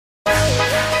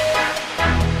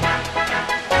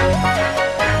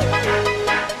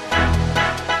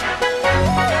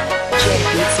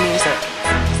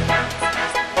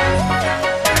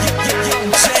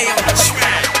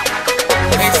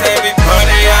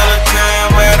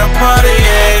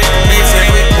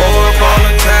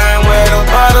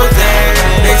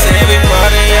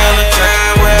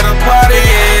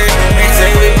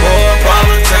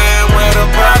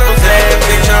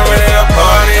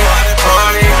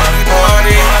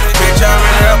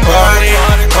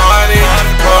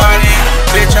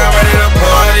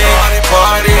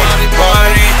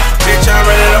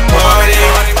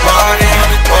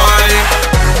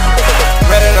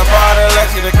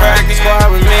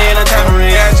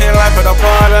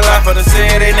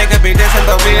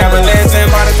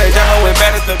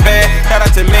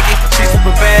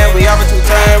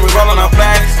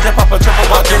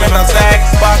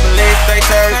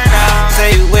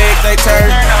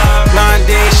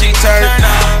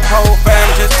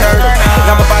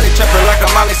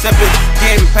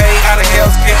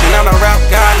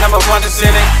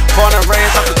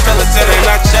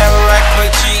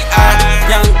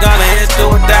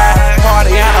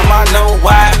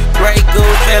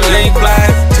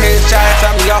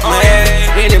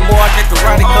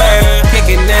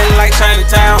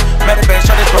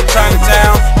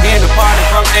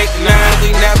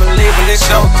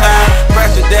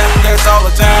all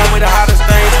the time. We the hottest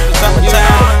things in the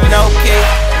summertime. No kick,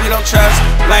 we don't trust.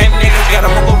 Lame niggas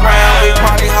gotta move around. We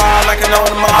party hard like I know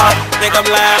them all. Think I'm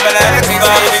lying, but I ask me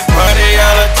we party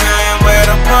all the time. Where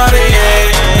the party at?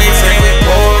 They say we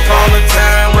pour up all the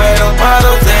time. Where the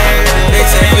bottles at? They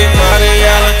say we party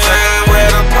all the time.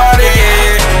 Where the party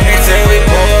at? They say we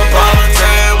pour up all the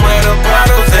time. Where the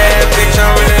bottles at? Bitch,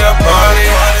 I'm ready to party,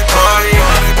 party,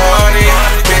 party.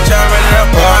 Bitch, I'm ready to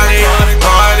party, party,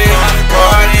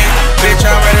 party. Bitch,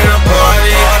 I'm ready to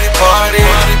party,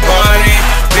 party, party.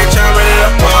 Bitch, I'm ready to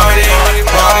party,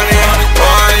 party,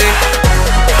 party.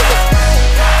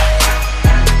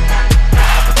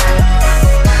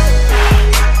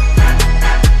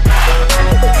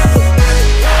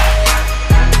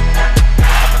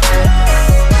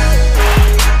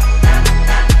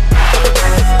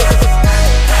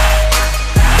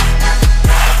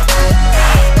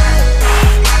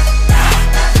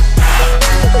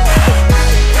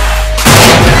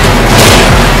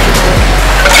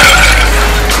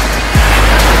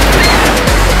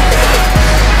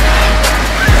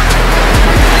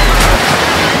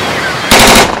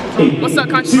 What's up,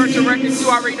 Controversial Records? You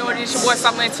already know what it is. Your boy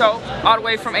Salento, all the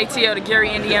way from ATL to Gary,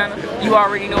 Indiana. You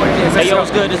already know what it is. Hey, yo,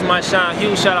 what's good? This is my Sean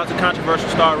Hughes. Shout out to Controversial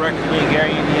Star Records. We in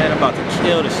Gary, Indiana, about to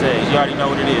kill the stage. You already know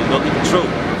what it is. Go get the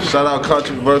truth. Shout out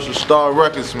Controversial Star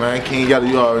Records, man. King Yada,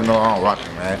 you already know I'm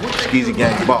rocking, man. Skeezy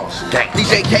Gang Boss. Gang.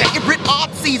 DJ K, Brit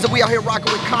Odd Season. We out here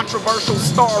rocking with Controversial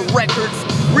Star Records.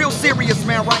 Real serious,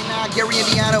 man, right now. Gary,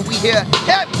 Indiana, we here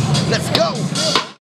heavy. Let's go.